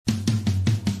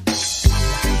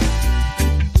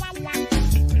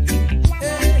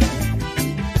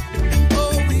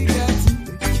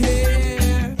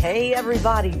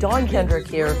everybody. Dawn Kendrick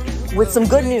here with some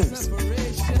good news.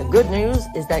 And the good news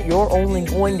is that you're only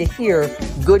going to hear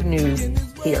good news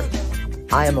here.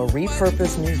 I am a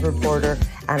repurposed news reporter,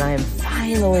 and I am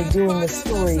finally doing the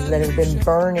stories that have been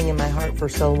burning in my heart for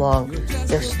so long.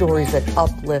 They're stories that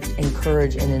uplift,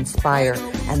 encourage, and inspire,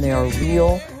 and they are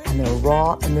real, and they're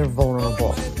raw, and they're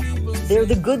vulnerable. They're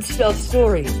the good stuff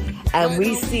stories. And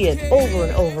we see it over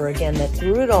and over again that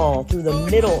through it all, through the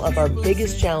middle of our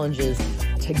biggest challenges,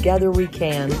 together we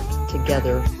can,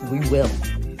 together we will.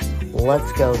 Let's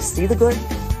go see the good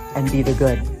and be the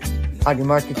good. On your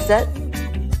mark, get set.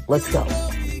 Let's go.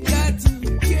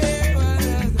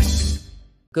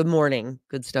 Good morning,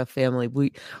 Good Stuff family.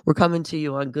 We're coming to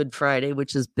you on Good Friday,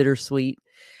 which is bittersweet.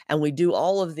 And we do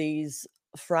all of these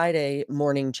Friday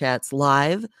morning chats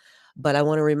live. But I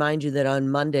want to remind you that on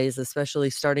Mondays, especially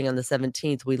starting on the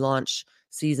 17th, we launch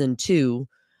season 2,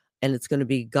 and it's going to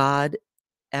be God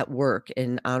at Work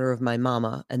in honor of my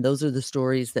mama. And those are the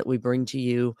stories that we bring to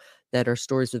you that are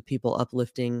stories of people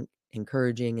uplifting,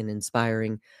 encouraging, and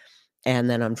inspiring. And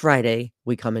then on Friday,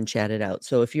 we come and chat it out.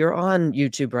 So if you're on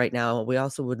YouTube right now, we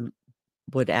also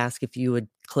would ask if you would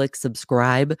click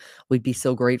subscribe. We'd be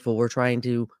so grateful. We're trying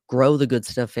to grow the Good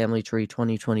Stuff Family Tree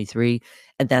 2023,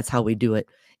 and that's how we do it.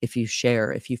 If you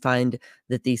share, if you find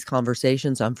that these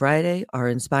conversations on Friday are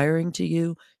inspiring to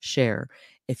you, share.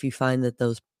 If you find that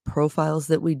those profiles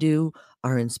that we do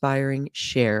are inspiring,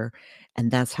 share.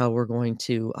 And that's how we're going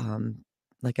to,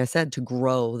 like I said, to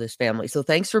grow this family. So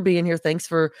thanks for being here. Thanks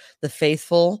for the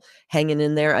faithful hanging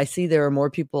in there. I see there are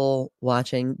more people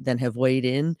watching than have weighed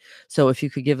in. So if you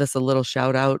could give us a little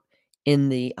shout out in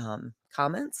the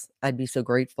comments, I'd be so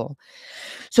grateful.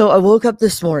 So I woke up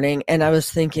this morning and I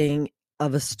was thinking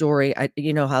of a story.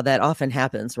 You know how that often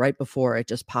happens right before it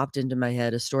just popped into my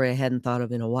head, a story I hadn't thought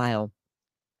of in a while.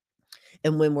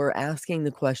 And when we're asking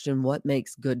the question, what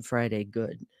makes Good Friday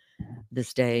good?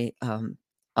 This day on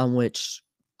which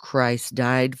Christ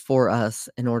died for us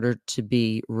in order to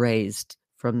be raised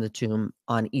from the tomb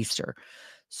on Easter,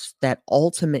 that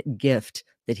ultimate gift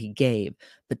that he gave.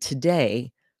 But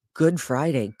today, Good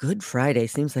Friday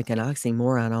seems like an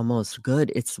oxymoron almost.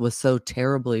 Good. It was so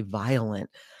terribly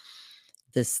violent,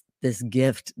 this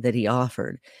gift that he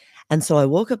offered. And so I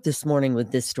woke up this morning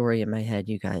with this story in my head,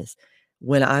 you guys.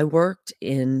 When I worked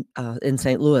in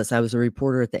St. Louis, I was a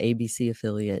reporter at the ABC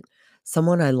affiliate.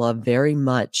 Someone I love very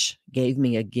much gave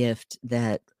me a gift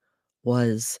that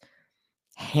was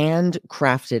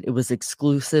handcrafted. It was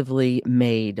exclusively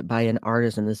made by an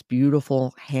artisan, this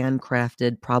beautiful,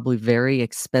 handcrafted, probably very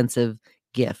expensive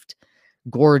gift.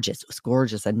 Gorgeous. It was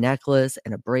gorgeous. A necklace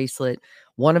and a bracelet,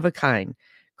 one of a kind,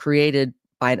 created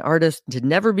by an artist to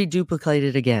never be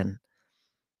duplicated again.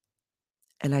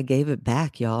 And I gave it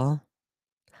back, y'all.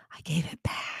 I gave it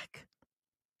back.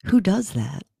 Who does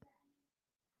that?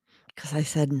 Because I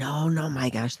said, no, my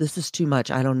gosh, this is too much.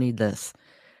 I don't need this.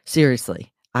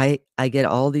 Seriously. I get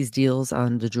all these deals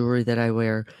on the jewelry that I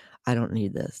wear. I don't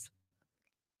need this.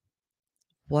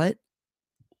 What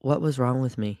was wrong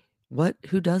with me?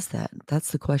 Who does that?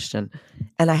 That's the question.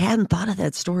 And I hadn't thought of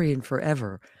that story in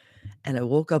forever. And I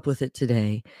woke up with it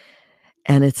today.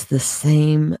 And it's the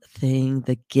same thing,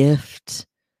 the gift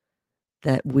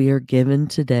that we are given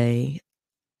today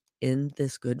in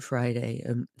this Good Friday,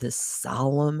 this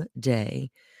solemn day,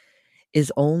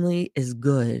 is only as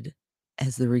good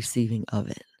as the receiving of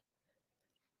it.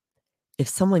 If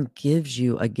someone gives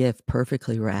you a gift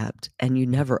perfectly wrapped and you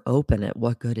never open it,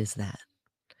 what good is that?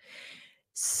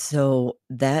 So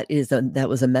that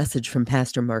was a message from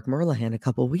Pastor Mark Merlahan a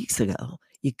couple weeks ago.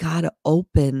 You got to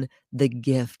open the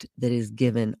gift that is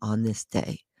given on this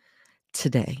day,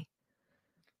 today.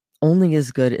 Only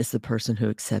as good as the person who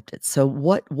accepts it. So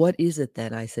what is it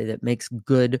then, I say, that makes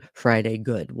Good Friday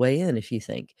good? Weigh in if you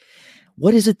think.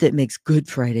 What is it that makes Good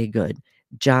Friday good?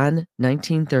 John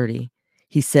 19:30,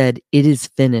 he said, "It is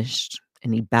finished."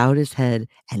 And he bowed his head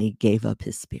and he gave up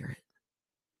his spirit.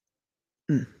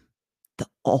 The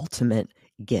ultimate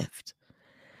gift.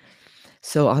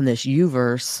 So on this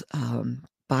YouVerse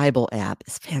Bible app,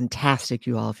 it's fantastic,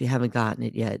 you all. If you haven't gotten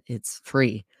it yet, it's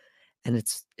free. And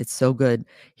it's so good.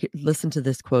 Listen to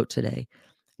this quote today.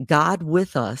 God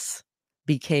with us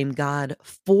became God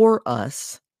for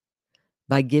us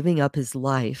by giving up his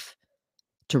life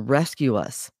to rescue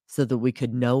us so that we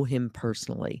could know him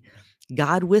personally.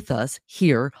 God with us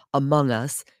here among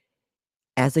us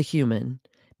as a human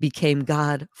became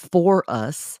God for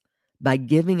us by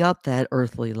giving up that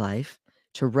earthly life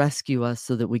to rescue us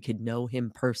so that we could know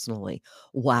him personally.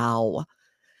 Wow.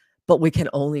 But we can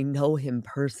only know him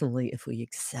personally if we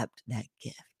accept that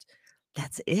gift.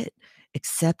 That's it.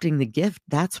 accepting the gift.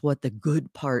 That's what the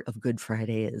good part of Good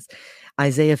Friday is.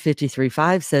 Isaiah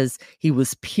 53:5 says, He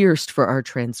was pierced for our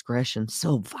transgression.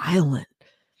 So violent.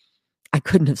 I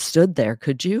couldn't have stood there.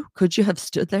 Could you? Could you have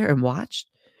stood there and watched?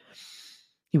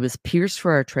 He was pierced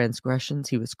for our transgressions.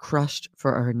 He was crushed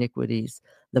for our iniquities.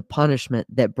 The punishment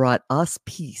that brought us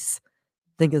peace.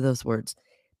 Think of those words.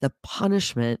 The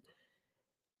punishment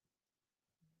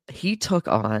he took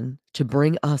on to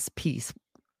bring us peace,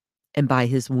 and by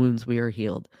his wounds we are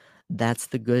healed. That's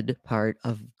the good part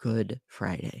of Good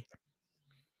Friday.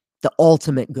 The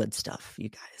ultimate good stuff, you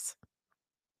guys.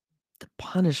 The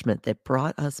punishment that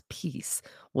brought us peace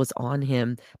was on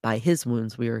him. By his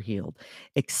wounds we are healed.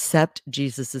 Accept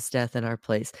Jesus' death in our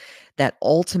place. That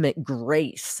ultimate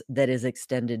grace that is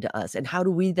extended to us. And how do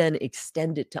we then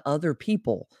extend it to other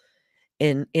people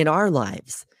in our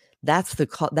lives? That's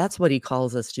what he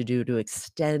calls us to do, to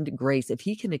extend grace. If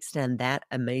he can extend that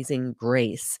amazing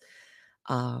grace,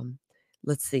 um,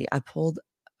 let's see. I'm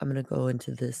gonna go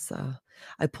into this.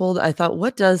 I thought,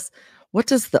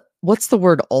 what's the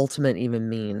word ultimate even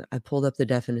mean? I pulled up the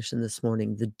definition this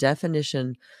morning. The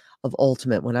definition of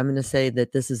ultimate, when I'm gonna say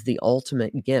that this is the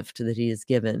ultimate gift that he has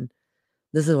given,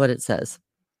 this is what it says.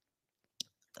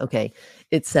 Okay.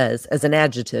 It says, as an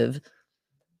adjective,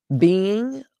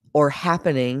 being or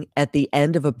happening at the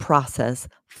end of a process,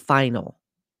 final.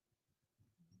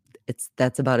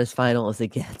 That's about as final as it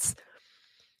gets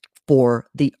for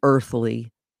the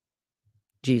earthly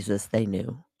Jesus they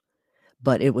knew.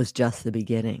 But it was just the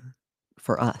beginning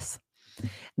for us. And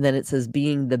then it says,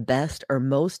 being the best or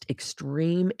most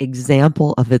extreme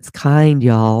example of its kind,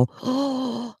 y'all.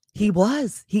 Oh, he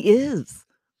is.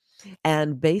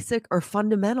 And basic or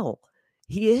fundamental.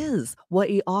 He is. What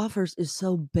he offers is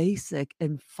so basic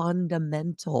and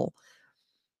fundamental.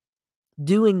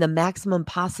 Doing the maximum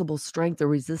possible strength or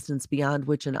resistance beyond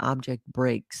which an object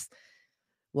breaks.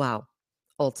 Wow.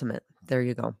 Ultimate. There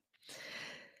you go.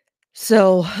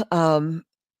 So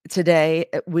today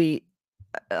we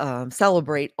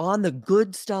celebrate on the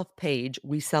good stuff page.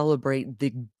 We celebrate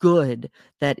the good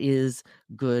that is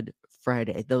Good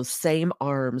Friday. Those same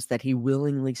arms that he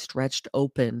willingly stretched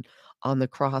open on the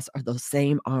cross are those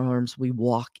same arms we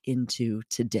walk into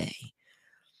today.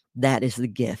 That is the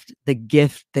gift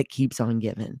that keeps on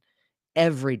giving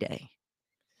every day.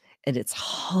 And it's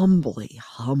humbly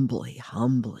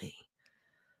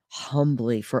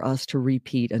for us to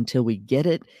repeat until we get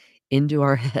it into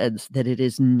our heads that it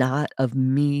is not of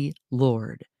me,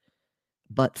 Lord,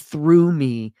 but through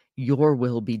me, your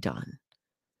will be done.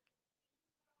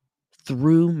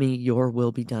 Through me, your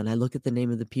will be done. I look at the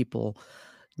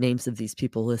names of these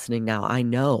people listening now. I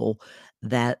know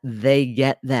that they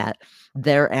get that.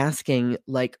 They're asking,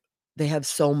 like, they have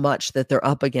so much that they're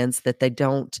up against that they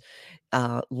don't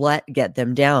let get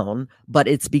them down, but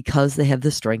it's because they have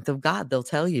the strength of God. They'll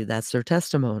tell you that's their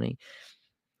testimony.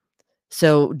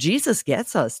 So Jesus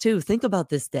gets us too. Think about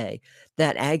this day,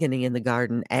 that agony in the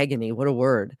garden. Agony, what a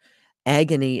word.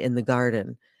 Agony in the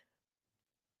garden.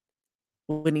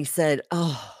 When he said,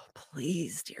 oh,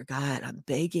 please, dear God, I'm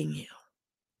begging you,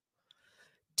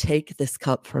 take this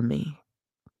cup from me.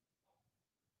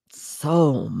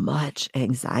 So much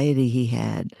anxiety he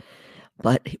had.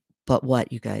 But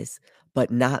what, you guys?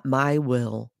 But not my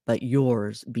will, but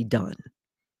yours be done.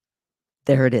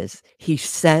 There it is. He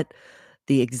set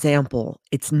the example.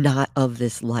 It's not of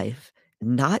this life,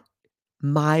 not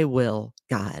my will,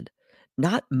 God,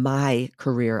 not my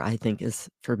career, I think is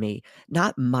for me,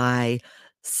 not my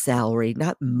salary,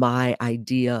 not my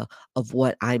idea of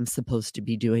what I'm supposed to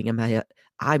be doing.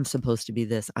 I'm supposed to be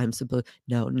this.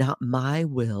 No, not my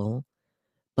will,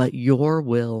 but your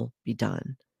will be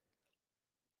done.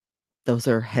 Those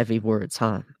are heavy words,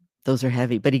 huh? Those are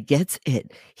heavy, but he gets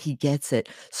it. He gets it.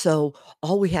 So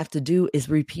all we have to do is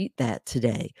repeat that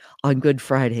today on Good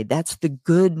Friday. That's the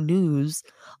good news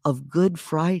of Good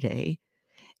Friday,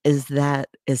 is that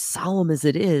as solemn as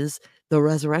it is, the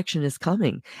resurrection is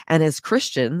coming. And as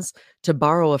Christians, to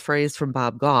borrow a phrase from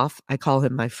Bob Goff, I call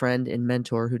him my friend and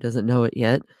mentor who doesn't know it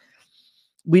yet,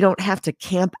 we don't have to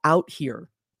camp out here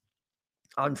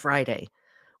on Friday.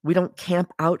 We don't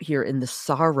camp out here in the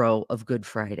sorrow of Good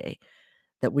Friday,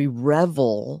 that we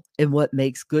revel in what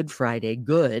makes Good Friday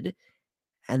good.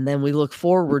 And then we look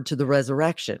forward to the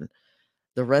resurrection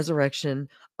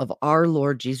of our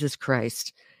Lord Jesus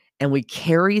Christ. And we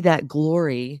carry that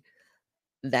glory,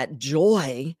 that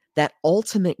joy, that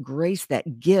ultimate grace,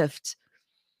 that gift,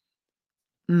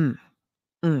 mm,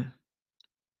 mm,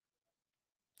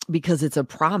 because it's a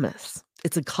promise,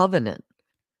 it's a covenant.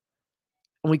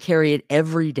 And we carry it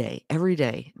every day,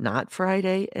 not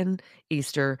Friday and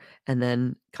Easter. And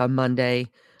then come Monday,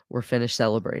 we're finished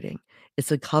celebrating.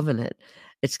 It's a covenant.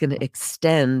 It's going to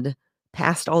extend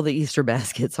past all the Easter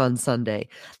baskets on Sunday.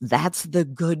 That's the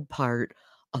good part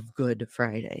of Good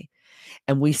Friday.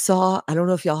 And we saw, I don't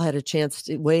know if y'all had a chance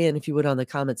to weigh in, if you would, on the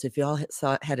comments, if y'all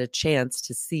had a chance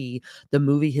to see the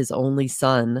movie His Only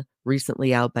Son,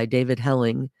 recently out, by David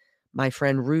Helling. My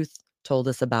friend Ruth told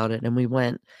us about it, and we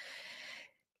went.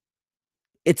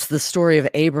 It's the story of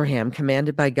Abraham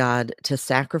commanded by God to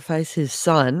sacrifice his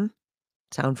son.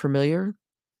 Sound familiar?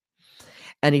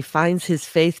 And he finds his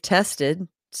faith tested.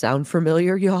 Sound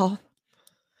familiar, y'all?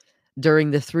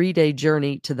 During the 3-day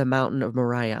journey to the mountain of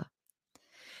Moriah.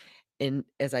 And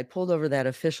as I pulled over that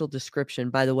official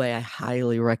description, by the way, I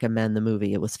highly recommend the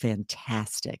movie. It was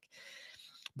fantastic.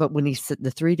 But when he said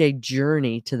the 3-day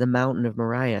journey to the mountain of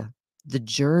Moriah, the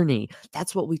journey,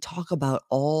 that's what we talk about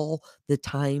all the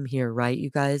time here, right,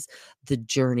 you guys? The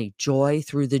journey, joy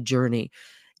through the journey,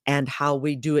 and how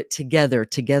we do it together.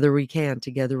 Together we can,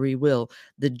 together we will.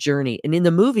 The journey. And in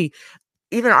the movie,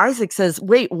 even Isaac says,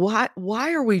 wait, why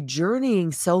are we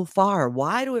journeying so far?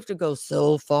 Why do we have to go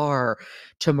so far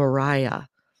to Moriah?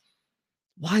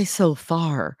 Why so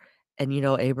far? And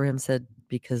Abraham said,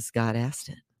 because God asked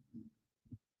it.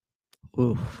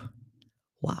 Ooh,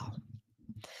 wow.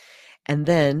 And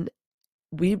then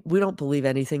we don't believe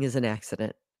anything is an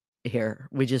accident here.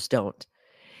 We just don't.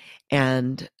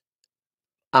 And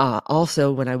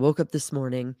also, when I woke up this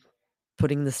morning,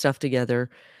 putting the stuff together,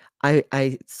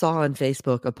 I saw on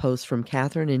Facebook a post from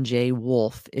Catherine and Jay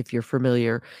Wolf. If you're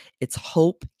familiar, it's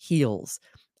Hope Heals.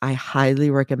 I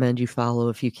highly recommend you follow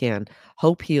if you can.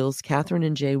 Hope Heals, Catherine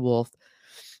and Jay Wolf.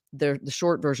 The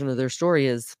short version of their story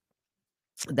is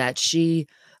that she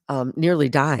nearly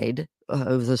died. It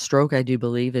was a stroke, I do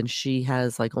believe, and she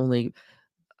has like only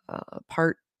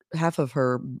half of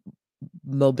her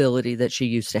mobility that she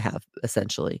used to have,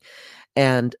 essentially.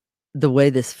 And the way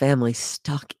this family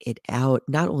stuck it out,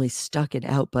 not only stuck it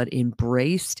out, but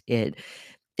embraced it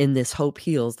in this Hope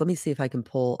Heals. Let me see if I can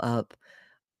pull up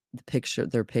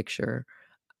their picture.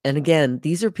 And again,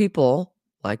 these are people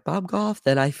like Bob Goff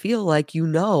that I feel like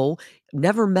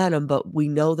never met them, but we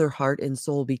know their heart and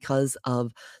soul because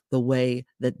of the way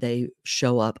that they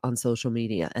show up on social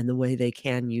media and the way they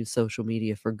can use social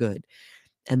media for good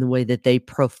and the way that they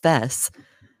profess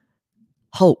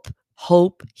hope.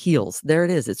 Hope Heals. There it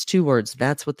is. It's 2 words.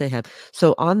 That's what they have.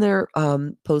 So on their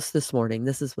post this morning,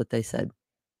 this is what they said.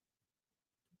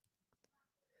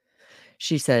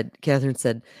 Catherine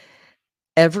said,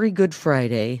 every Good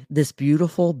Friday, this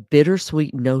beautiful,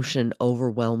 bittersweet notion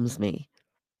overwhelms me.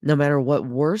 No matter what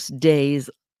worst days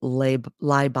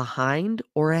lie behind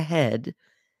or ahead,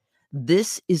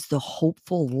 this is the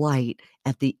hopeful light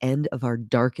at the end of our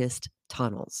darkest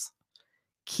tunnels.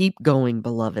 Keep going,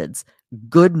 beloveds.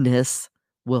 Goodness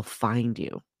will find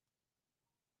you.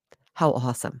 How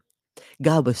awesome.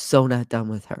 God was so not done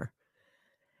with her.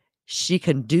 She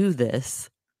can do this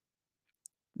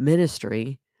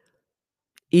ministry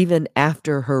even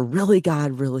after her really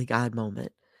God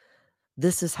moment.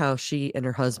 This is how she and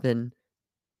her husband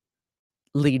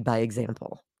lead by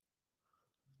example.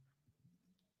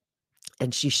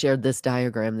 And she shared this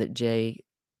diagram that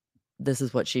this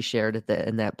is what she shared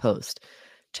in that post.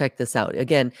 Check this out.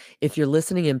 Again, if you're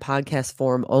listening in podcast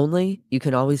form only, you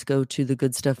can always go to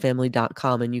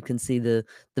thegoodstufffamily.com and you can see the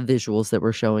visuals that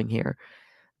we're showing here.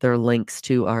 There are links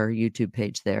to our YouTube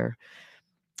page there.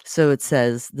 So it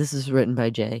says, this is written by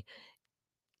Jay.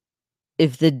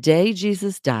 If the day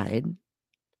Jesus died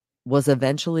was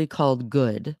eventually called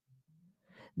good,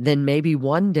 then maybe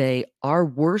one day our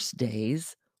worst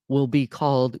days will be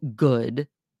called good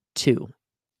too.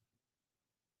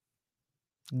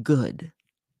 Good.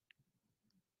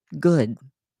 Good.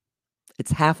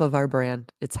 It's half of our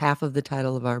brand. It's half of the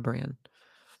title of our brand.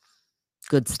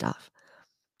 Good stuff.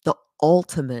 The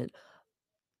ultimate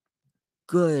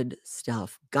good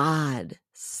stuff, God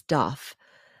stuff,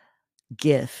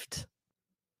 gift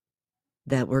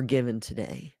that we're given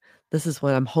today. This is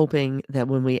what I'm hoping that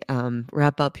when we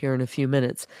wrap up here in a few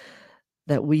minutes,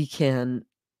 that we can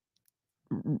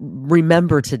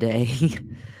remember today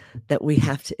that we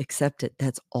have to accept it.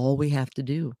 That's all we have to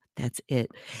do. That's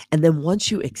it. And then once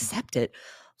you accept it,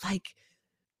 like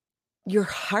your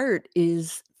heart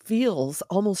feels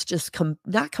almost just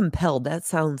not compelled. That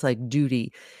sounds like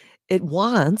duty. We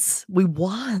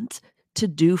want to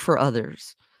do for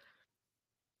others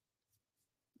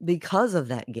because of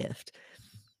that gift,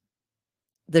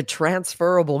 the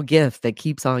transferable gift that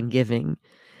keeps on giving.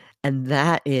 And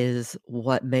that is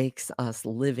what makes us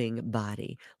living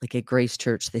body. Like at Grace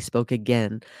Church, they spoke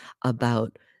again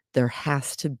about there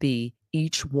has to be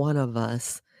each one of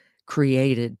us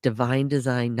created divine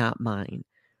design, not mine.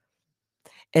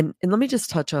 And let me just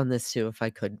touch on this too, if I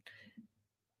could.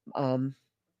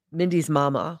 Mindy's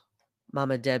mama,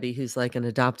 Mama Debbie, who's like an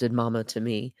adopted mama to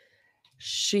me,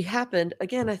 she happened,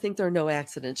 again, I think there are no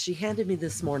accidents. She handed me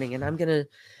this morning, and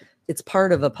it's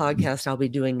part of a podcast I'll be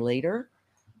doing later,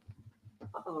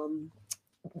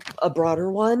 a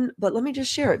broader one, but let me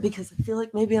just share it because I feel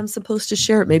like maybe I'm supposed to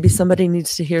share it. Maybe somebody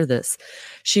needs to hear this.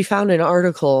 She found an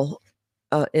article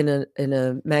in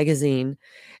a magazine,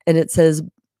 and it says,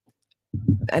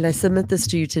 and I submit this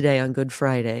to you today on Good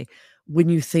Friday, when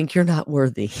you think you're not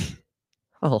worthy.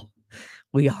 Oh,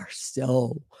 we are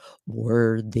so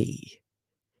worthy.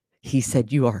 He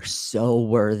said, you are so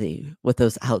worthy with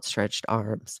those outstretched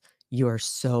arms. You are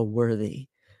so worthy.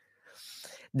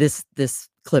 This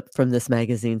clip from this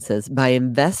magazine says, by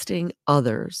investing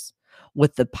others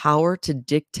with the power to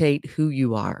dictate who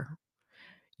you are,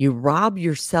 you rob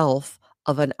yourself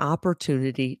of an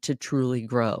opportunity to truly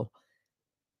grow.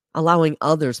 Allowing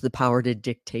others the power to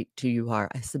dictate who you are.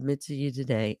 I submit to you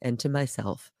today and to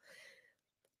myself,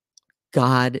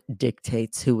 God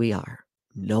dictates who we are,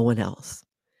 no one else.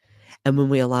 And when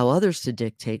we allow others to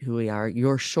dictate who we are, you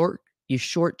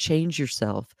shortchange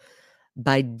yourself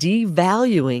by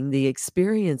devaluing the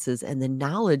experiences and the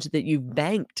knowledge that you've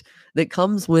banked that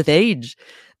comes with age,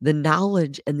 the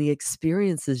knowledge and the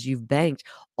experiences you've banked,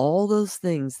 all those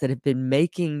things that have been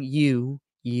making you,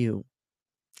 you.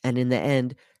 And in the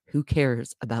end, who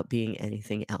cares about being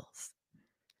anything else?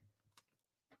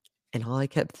 And all I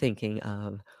kept thinking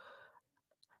of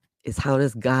is how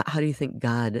do you think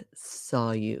God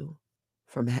saw you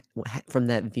from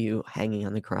that view hanging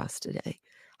on the cross today?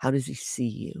 How does he see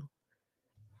you?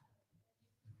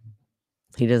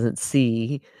 He doesn't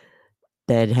see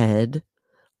bedhead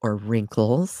or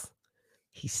wrinkles.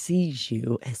 He sees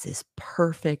you as this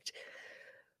perfect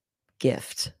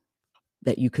gift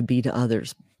that you could be to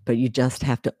others, but you just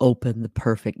have to open the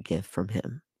perfect gift from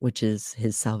him, which is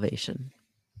his salvation.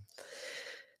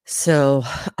 So,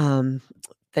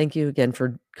 thank you again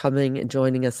for coming and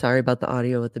joining us. Sorry about the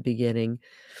audio at the beginning.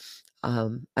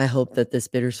 I hope that this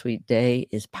bittersweet day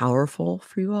is powerful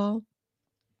for you all.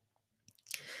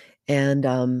 And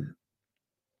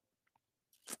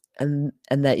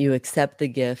that you accept the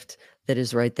gift that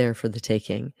is right there for the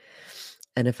taking.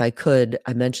 And if I could,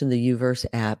 I mentioned the YouVerse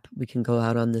app. We can go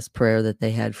out on this prayer that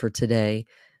they had for today.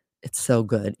 It's so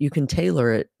good. You can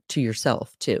tailor it to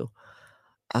yourself too.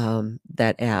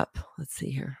 That app. Let's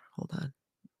see here. Hold on.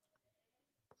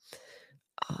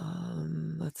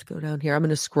 Let's go down here. I'm going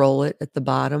to scroll it at the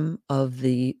bottom of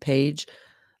the page.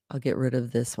 I'll get rid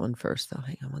of this one first, though.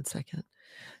 Hang on one second.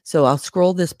 So I'll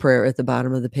scroll this prayer at the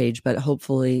bottom of the page, but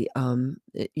hopefully,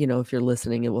 if you're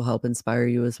listening, it will help inspire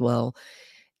you as well.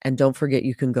 And don't forget,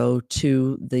 you can go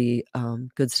to the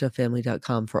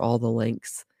goodstufffamily.com for all the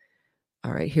links.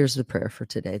 All right, here's the prayer for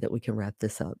today that we can wrap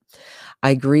this up.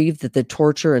 I grieve that the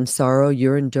torture and sorrow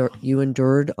you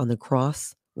endured on the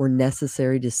cross were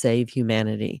necessary to save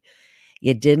humanity.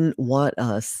 You didn't want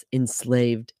us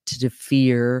enslaved to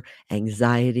fear,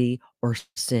 anxiety, or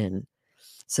sin.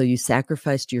 So you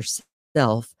sacrificed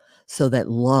yourself so that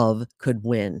love could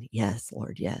win. Yes,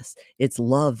 Lord, yes. It's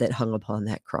love that hung upon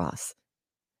that cross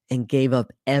and gave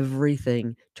up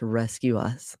everything to rescue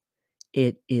us.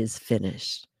 It is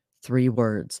finished. 3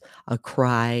 words, a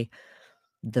cry,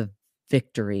 a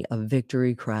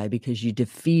victory cry, because you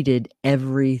defeated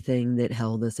everything that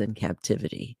held us in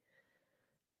captivity.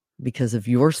 Because of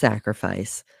your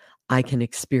sacrifice, I can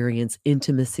experience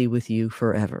intimacy with you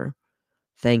forever.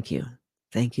 Thank you.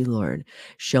 Thank you, Lord.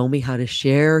 Show me how to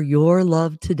share your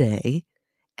love today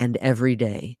and every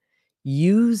day.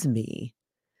 Use me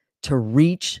to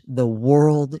reach the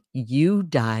world you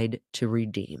died to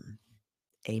redeem.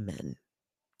 Amen.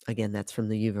 Again, that's from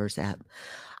the YouVerse app.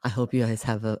 I hope you guys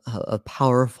have a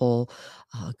powerful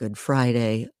Good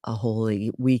Friday, a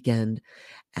holy weekend,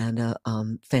 and a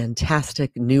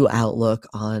fantastic new outlook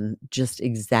on just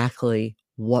exactly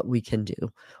what we can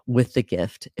do with the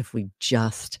gift if we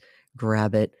just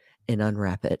grab it and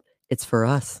unwrap it. It's for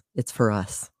us. It's for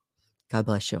us. God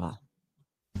bless you all.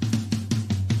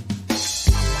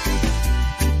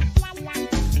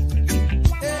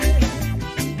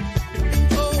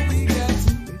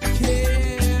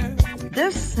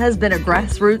 This has been a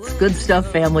Grassroots Good Stuff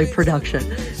family production.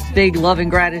 Big love and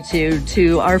gratitude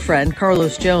to our friend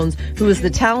Carlos Jones, who is the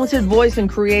talented voice and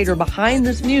creator behind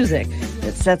this music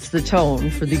that sets the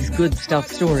tone for these good stuff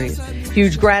stories.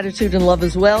 Huge gratitude and love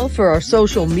as well for our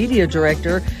social media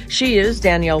director. She is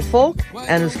Danielle Folk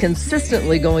and is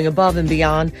consistently going above and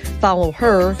beyond. Follow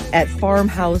her at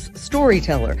Farmhouse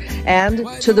Storyteller. And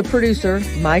to the producer,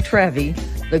 My Travi,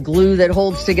 the glue that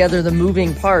holds together the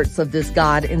moving parts of this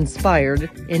God-inspired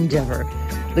endeavor.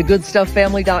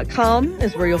 TheGoodStuffFamily.com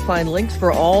is where you'll find links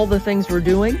for all the things we're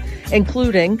doing,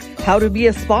 including how to be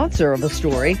a sponsor of a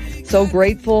story. So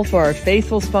grateful for our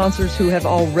faithful sponsors who have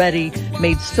already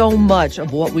made so much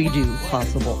of what we do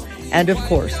possible. And of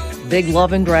course, big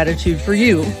love and gratitude for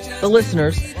you, the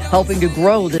listeners, helping to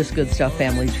grow this Good Stuff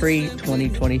family tree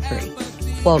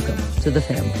 2023. Welcome to the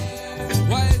family.